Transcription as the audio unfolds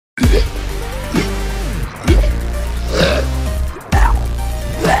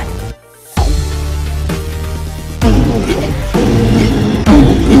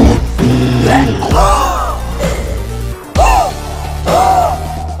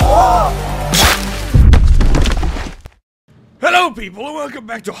people, and welcome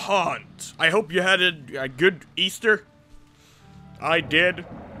back to Haunt. I hope you had a good Easter. I did.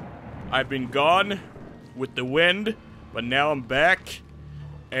 I've been gone with the wind, but now I'm back.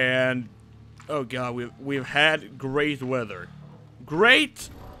 And, oh god, we've had great weather. Great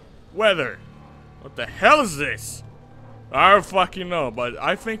weather. What the hell is this? I don't fucking know, but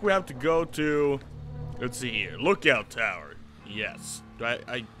I think we have to go to, let's see here, Lookout Tower. Yes.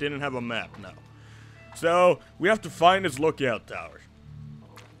 I didn't have a map, no. So, we have to find this lookout tower.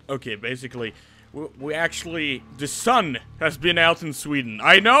 Okay, basically, we actually, the sun has been out in Sweden.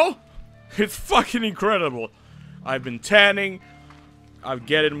 I know! It's fucking incredible. I've been tanning. I've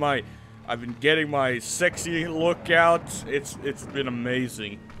been getting my sexy look out. It's been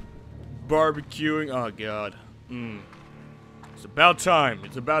amazing. Barbecuing, oh god. It's about time.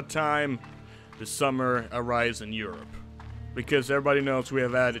 It's about time the summer arrives in Europe. Because everybody knows we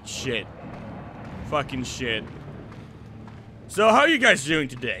have added shit. Fucking shit. So how are you guys doing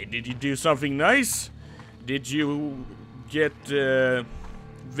today? Did you do something nice? Did you get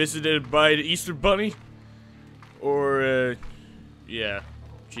visited by the Easter Bunny? Or yeah,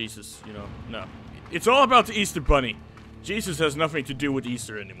 Jesus, you know, no. It's all about the Easter Bunny. Jesus has nothing to do with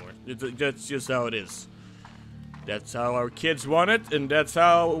Easter anymore. That's just how it is. That's how our kids want it, and that's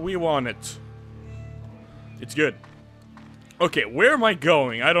how we want it. It's good. Okay, where am I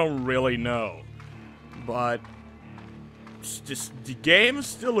going? I don't really know. But the game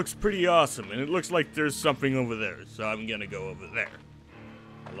still looks pretty awesome, and it looks like there's something over there, so I'm gonna go over there.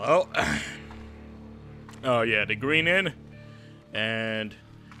 Hello? Oh yeah, the Green Inn and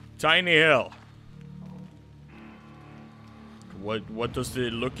Tiny Hill. What does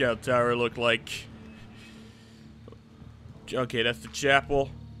the lookout tower look like? Okay, that's the chapel.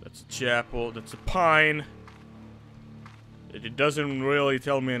 That's a chapel. That's a pine. It doesn't really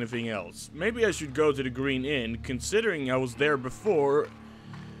tell me anything else. Maybe I should go to the Green Inn, considering I was there before,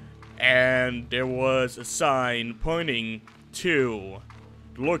 and there was a sign pointing to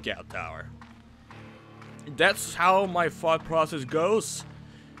the lookout tower. That's how my thought process goes,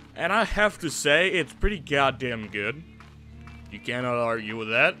 and I have to say, it's pretty goddamn good. You cannot argue with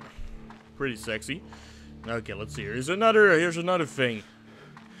that. Pretty sexy. Okay, let's see. Here's another thing.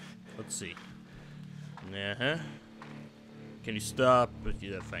 Let's see. Can you stop?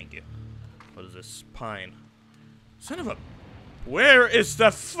 Yeah, thank you. What is this? Pine. Son of a... Where is the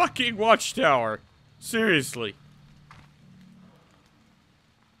fucking watchtower? Seriously.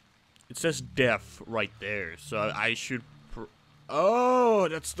 It says death right there, so I should... Oh,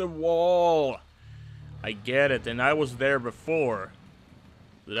 that's the wall. I get it, and I was there before.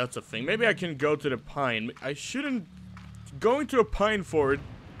 That's a thing. Maybe I can go to the pine. I shouldn't... Going to a pine forest...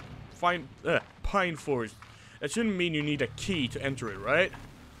 Pine forest. That shouldn't mean you need a key to enter it, right?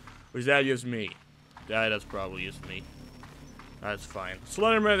 Or is that just me? That's probably just me. That's fine.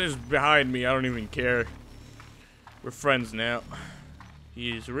 Slenderman is behind me. I don't even care. We're friends now.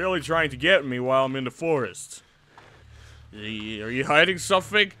 He's really trying to get me while I'm in the forest. Are you hiding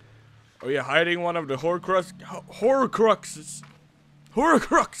something? Are you hiding one of the Horcruxes?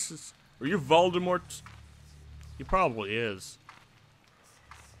 Horcruxes! Are you Voldemort? He probably is.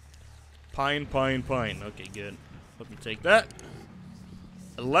 Pine. Okay, good. Let me take that.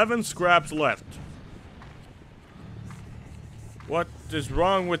 11 scraps left. What is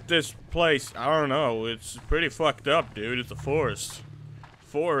wrong with this place? I don't know. It's pretty fucked up, dude. It's a forest.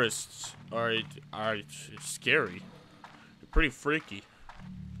 Forests are scary. They're pretty freaky.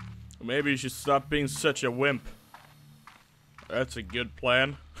 Maybe you should stop being such a wimp. That's a good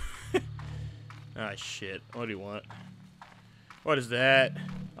plan. Ah, shit. What do you want? What is that?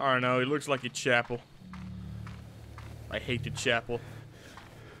 I don't know, it looks like a chapel. I hate the chapel.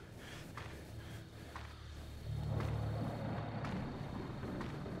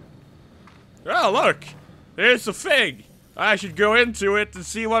 Oh, look! There's a fig! I should go into it to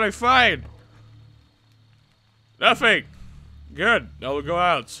see what I find. Nothing! Good, I'll go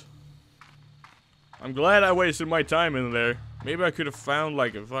out. I'm glad I wasted my time in there. Maybe I could have found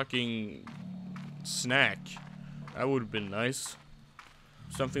like a fucking snack. That would have been nice.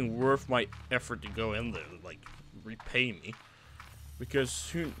 Something worth my effort to go in there, like, repay me.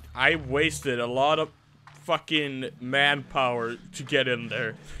 Because I wasted a lot of fucking manpower to get in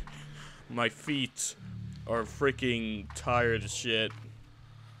there. My feet are freaking tired as shit.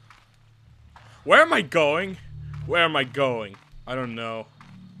 Where am I going? Where am I going? I don't know.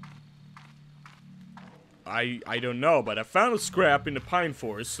 I don't know, but I found a scrap in the pine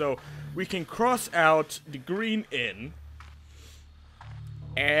forest, so we can cross out the Green Inn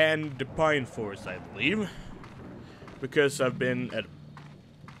and the pine forest, I believe, because I've been at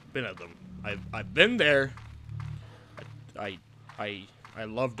them. I've been there. I I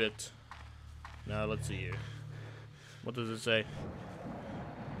loved it. Now let's see here. What does it say?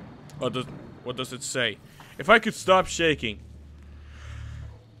 What does it say? If I could stop shaking.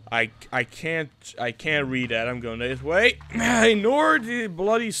 I can't read that. I'm going this way. Ignore the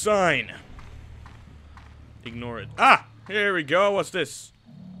bloody sign. Ignore it. Ah! Here we go. What's this?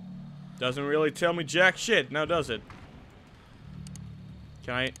 Doesn't really tell me jack shit, now does it?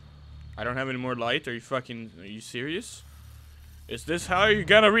 Can I don't have any more light. Are you serious? Is this how you're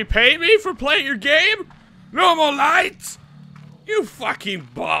gonna repay me for playing your game? No more lights? You fucking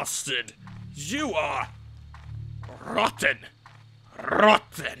bastard. You are rotten.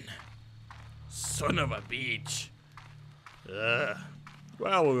 Rotten. Son of a bitch.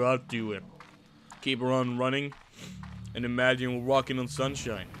 Well, we'll have to keep on running and imagine we're walking on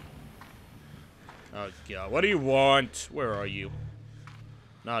sunshine. Oh god, what do you want? Where are you?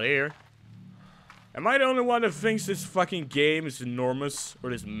 Not here. Am I the only one that thinks this fucking game is enormous? Or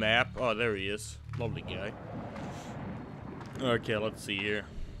this map? Oh, there he is. Lovely guy. Okay, let's see here.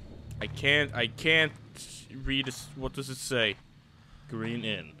 I can't read this. What does it say? Green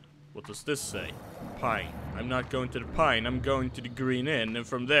Inn. What does this say? Pine. I'm not going to the Pine, I'm going to the Green Inn, and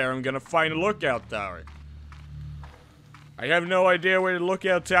from there I'm gonna find a lookout tower. I have no idea where the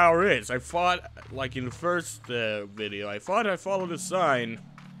lookout tower is. I thought, like in the first video, I thought I followed a sign.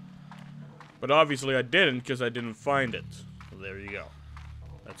 But obviously I didn't, because I didn't find it. So there you go.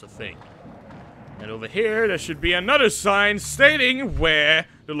 That's a thing. And over here, there should be another sign stating where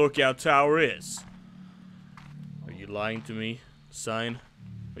the lookout tower is. Are you lying to me, sign?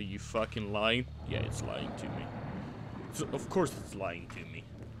 Are you fucking lying? Yeah, it's lying to me. So, of course it's lying to me.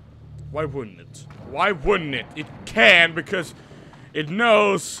 Why wouldn't it? Why wouldn't it? It can, because it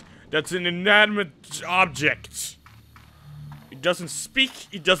knows that's an inanimate object. It doesn't speak,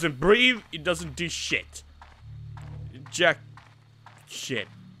 it doesn't breathe, it doesn't do shit. Jack shit.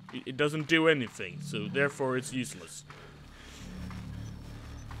 It doesn't do anything, so therefore it's useless.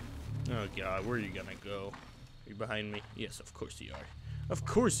 Oh god, where are you gonna go? Are you behind me? Yes, of course you are. Of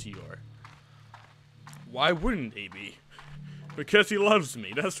course you are. Why wouldn't he be? Because he loves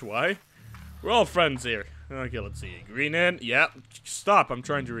me, that's why. We're all friends here. Okay, let's see. Green Inn? Yeah. Stop, I'm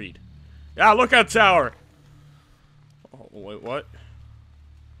trying to read. Yeah, lookout tower! Oh, wait, what?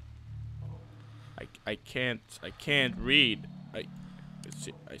 I can't read. I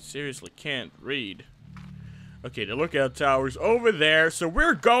seriously can't read. Okay, the lookout tower's over there, so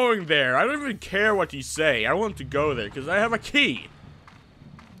we're going there. I don't even care what you say. I want to go there, because I have a key.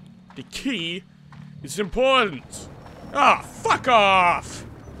 The key is important. Ah, fuck off!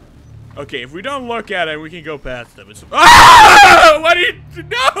 Okay, if we don't look at it, we can go past them. It's ah! What do you...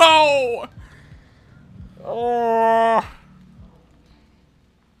 No! Oh...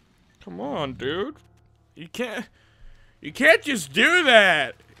 Come on, dude. You can't just do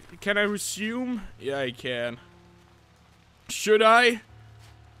that. Can I resume? Yeah, I can. Should I?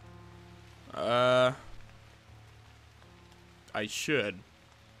 I should.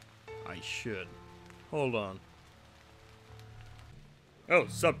 Hold on. Oh,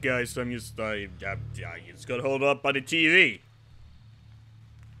 sup guys, I'm just got hold up by the TV.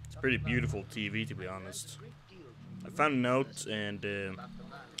 It's a pretty beautiful TV, to be honest. I found a note and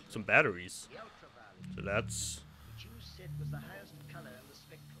some batteries. So that's... What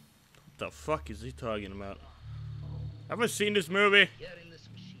the fuck is he talking about? Have I seen this movie?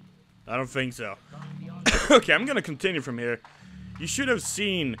 I don't think so. Okay, I'm gonna continue from here. You should have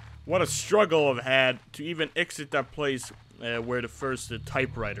seen what a struggle I've had to even exit that place where the first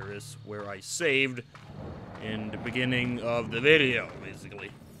typewriter is, where I saved in the beginning of the video,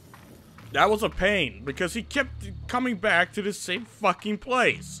 basically. That was a pain, because he kept coming back to the same fucking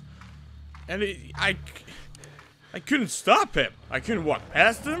place. And I couldn't stop him. I couldn't walk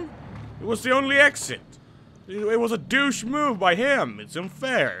past him. It was the only exit. It was a douche move by him. It's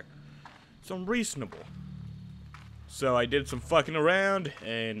unfair. It's unreasonable. So I did some fucking around,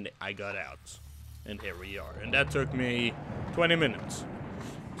 and I got out. And here we are. And that took me 20 minutes.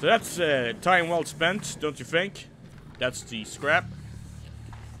 So that's time well spent, don't you think? That's the scrap.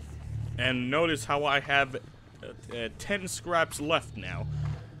 And notice how I have 10 scraps left now.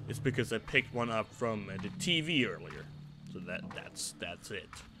 It's because I picked one up from the TV earlier. So that's it.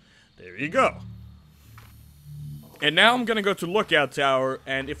 There you go. And now I'm gonna go to Lookout Tower,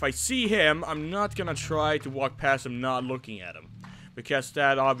 and if I see him, I'm not gonna try to walk past him not looking at him. Because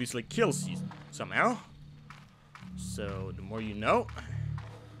that obviously kills you somehow. So, the more you know.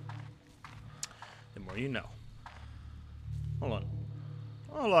 The more you know. Hold on.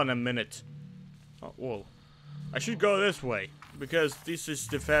 Hold on a minute. Oh, whoa. I should go this way. Because this is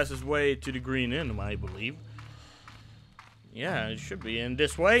the fastest way to the Green Inn, I believe. Yeah, it should be in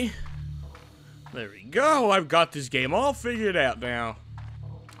this way. There we go. I've got this game all figured out now.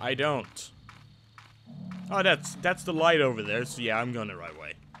 I don't. Oh, that's the light over there. So yeah, I'm going the right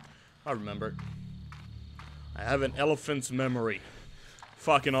way. I remember. I have an elephant's memory.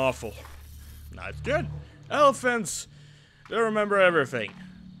 Fucking awful. No, it's good. Elephants, they remember everything.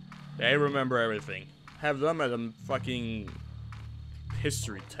 They remember everything. Have them at a fucking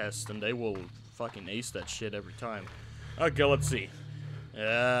history test and they will fucking ace that shit every time. Okay, let's see.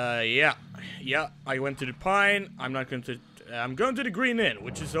 Yeah, I went to the Pine. I'm going to the Green Inn,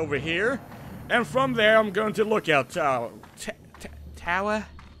 which is over here. And from there, I'm going to Lookout Tower. Tower?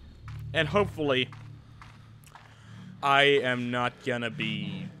 And hopefully, I am not gonna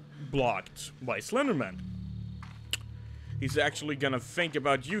be blocked by Slenderman. He's actually gonna think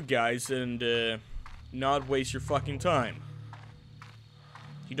about you guys and not waste your fucking time.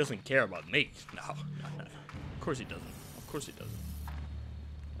 He doesn't care about me. No. Of course he doesn't. Of course he doesn't.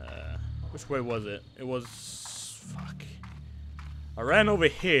 Which way was it? It was... Fuck. I ran over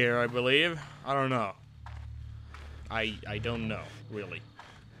here, I believe. I don't know. I don't know, really.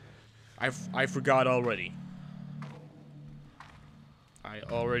 I forgot already. I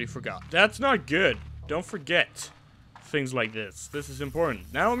already forgot. That's not good. Don't forget things like this. This is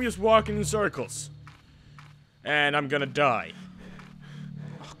important. Now I'm just walking in circles. And I'm gonna die.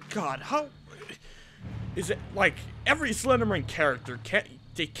 Oh god, how... Is it like every Slenderman character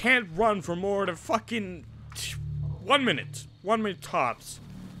they can't run for more than fucking 1 minute. 1 minute tops.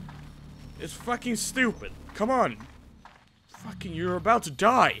 It's fucking stupid. Come on. Fucking, you're about to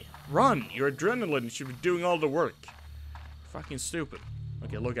die. Run. Your adrenaline should be doing all the work. Fucking stupid.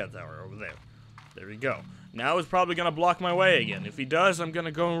 Okay, Lookout Tower over there. There we go. Now he's probably gonna block my way again. If he does, I'm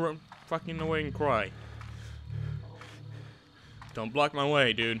gonna go fucking away and cry. Don't block my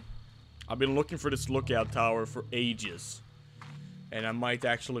way, dude. I've been looking for this Lookout Tower for ages. And I might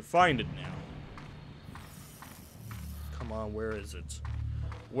actually find it now. Come on, where is it?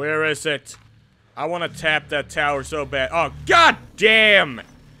 Where is it? I want to tap that tower so bad. Oh, god damn!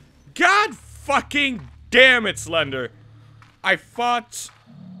 God fucking damn it, Slender. I thought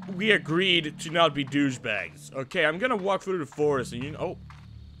we agreed to not be douchebags. Okay, I'm gonna walk through the forest and oh,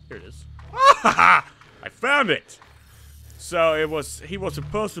 here it is. I found it! So he was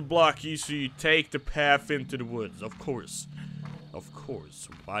supposed to block you so you take the path into the woods, of course. Of course,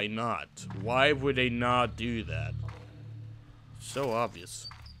 why not? Why would they not do that? So obvious.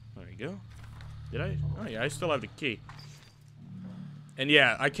 There you go. Did I? Oh yeah, I still have the key. And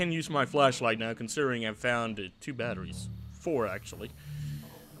yeah, I can use my flashlight now considering I've found 2 batteries. 4 actually.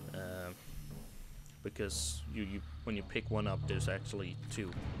 Because you when you pick one up there's actually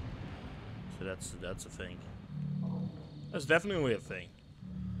 2. So that's a thing. That's definitely a thing.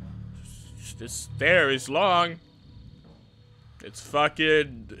 This stair is long. It's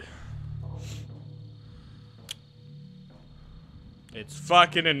fucking... It's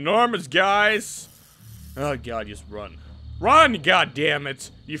fucking enormous, guys! Oh god, just run. Run, goddammit!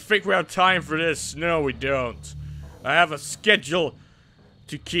 You think we have time for this? No, we don't. I have a schedule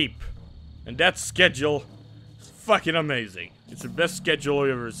to keep. And that schedule is fucking amazing. It's the best schedule I've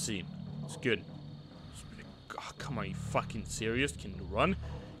ever seen. It's good. Oh, come on, you fucking serious? Can you run?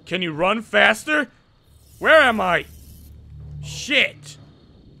 Can you run faster? Where am I? Shit!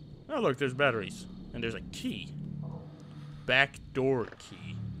 Oh look, there's batteries. And there's a key. Back door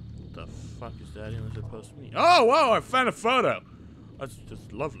key. What the fuck is that even supposed to mean? Oh, whoa, I found a photo! That's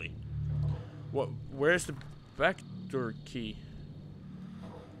just lovely. What? Where's the back door key?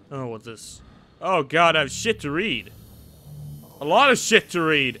 Oh, what's this? Oh god, I have shit to read. A lot of shit to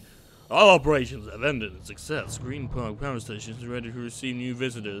read! All operations have ended in success. Green Park Power Station is ready to receive new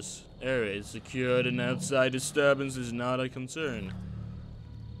visitors. Area is secured and outside disturbance is not a concern.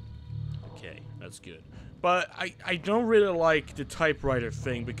 Okay, that's good. But I don't really like the typewriter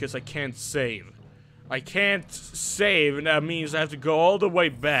thing because I can't save. I can't save and that means I have to go all the way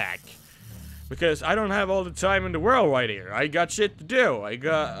back. Because I don't have all the time in the world right here. I got shit to do. I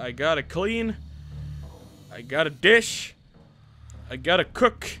gotta clean. I gotta dish. I gotta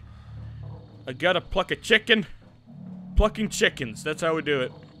cook. I gotta pluck a chicken. Plucking chickens, that's how we do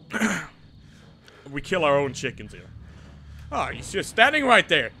it. We kill our own chickens here. Oh, he's just standing right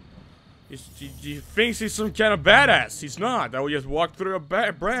there. He thinks he's some kind of badass. He's not. I will just walk through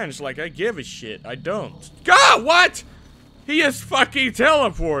a branch like I give a shit. I don't. God, what? He just fucking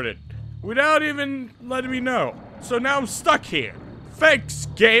teleported. Without even letting me know. So now I'm stuck here. Thanks,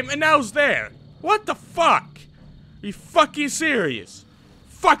 game, and now it's there. What the fuck? Are you fucking serious?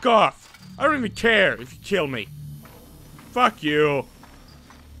 Fuck off. I don't even care if you kill me. Fuck you.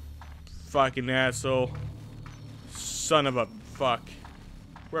 Fucking asshole. son of a fuck.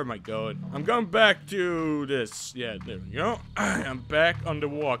 Where am I going? I'm going back to this. Yeah, there we go. I'm back on the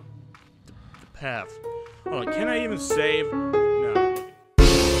walk. The path. Hold on, can I even save?